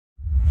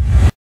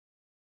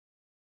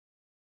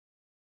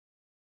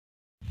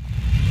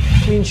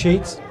clean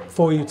sheet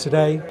for you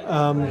today,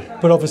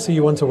 but obviously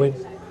you want to win.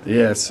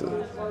 Yes,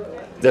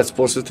 that's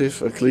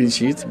positive, a clean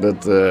sheet,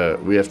 but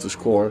we have to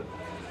score.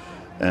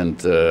 And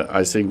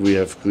I think we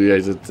have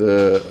created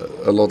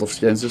a lot of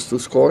chances to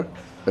score,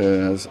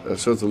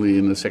 certainly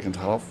in the second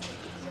half.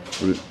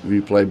 We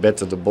played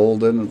better the ball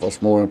then. It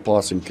was more a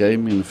passing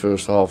game. In the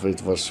first half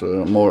it was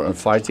more a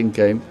fighting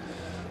game.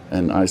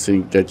 And I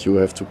think that you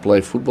have to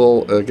play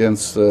football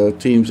against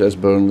teams as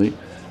Burnley.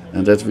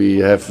 And that we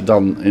have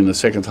done in the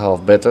second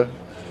half better.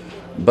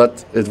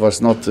 But it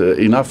was not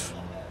enough.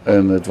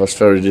 And it was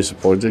very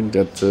disappointing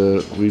that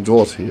we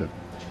drawed here.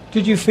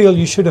 Did you feel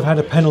you should have had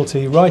a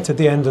penalty right at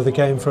the end of the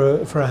game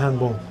for a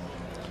handball?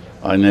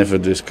 I never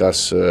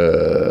discuss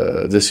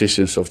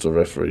decisions of the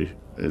referee.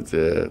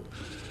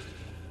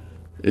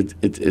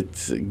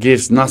 It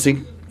gives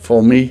nothing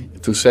for me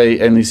to say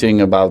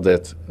anything about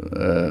that.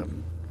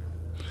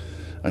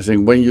 I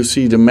think when you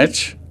see the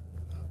match,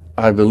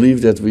 I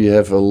believe that we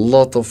have a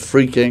lot of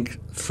free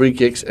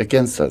kicks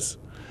against us.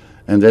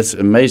 And that's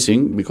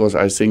amazing because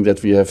I think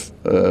that we have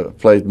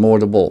played more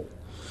the ball.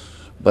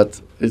 But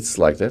it's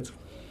like that.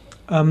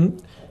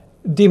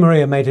 Di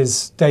Maria made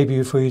his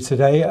debut for you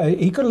today.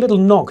 He got a little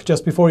knock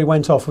just before he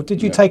went off.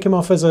 Did you take him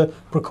off as a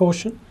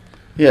precaution?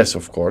 Yes,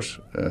 of course.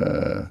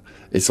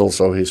 It's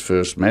also his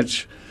first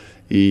match.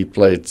 He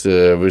played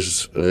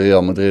with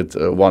Real Madrid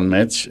one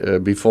match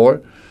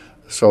before.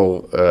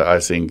 So I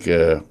think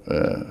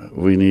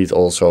we need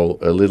also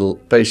a little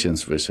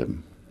patience with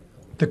him.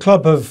 The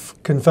club have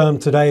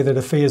confirmed today that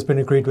a fee has been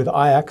agreed with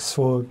Ajax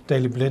for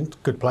Daley Blind.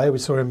 Good player. We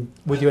saw him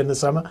with you in the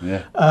summer.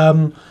 Yeah,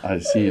 I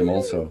see him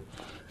also.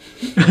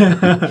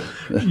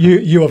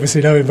 You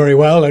obviously know him very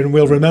well, and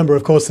we'll remember,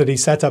 of course, that he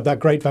set up that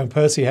great Van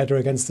Persie header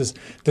against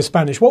the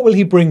Spanish. What will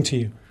he bring to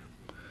you?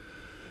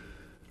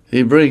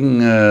 He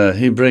brings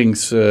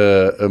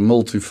a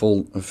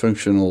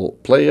multifunctional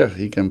player.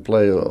 He can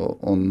play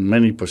on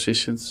many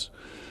positions,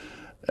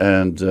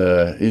 and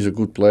he's a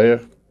good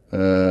player.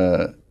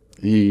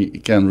 He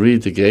can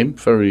read the game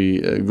very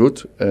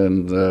good,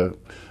 and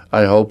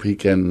I hope he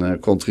can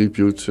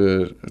contribute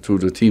to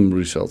the team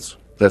results.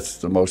 That's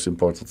the most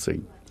important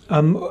thing.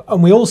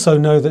 And we also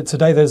know that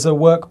today there's a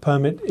work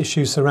permit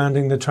issue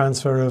surrounding the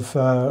transfer of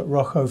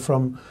Rojo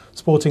from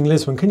Sporting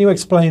Lisbon. Can you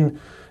explain,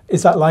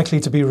 is that likely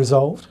to be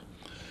resolved?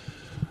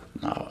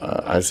 No,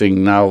 I think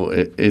now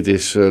it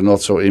is not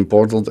so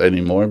important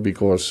anymore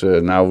because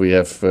now we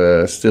have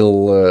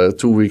still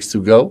 2 weeks to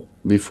go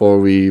before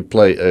we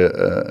play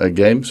a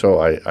game. So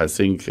I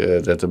think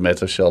that the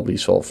matter shall be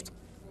solved.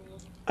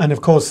 And of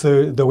course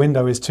the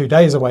window is 2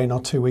 days away,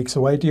 not 2 weeks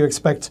away. Do you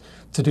expect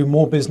to do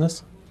more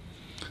business?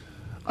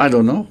 I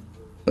don't know.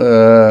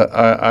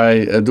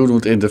 I do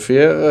not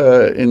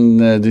interfere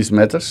in these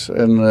matters,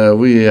 and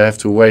we have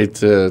to wait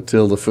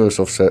till the 1st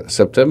of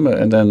September,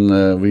 and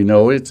then we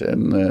know it,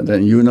 and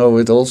then you know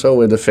it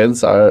also, and the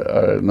fans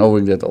are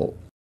knowing that all.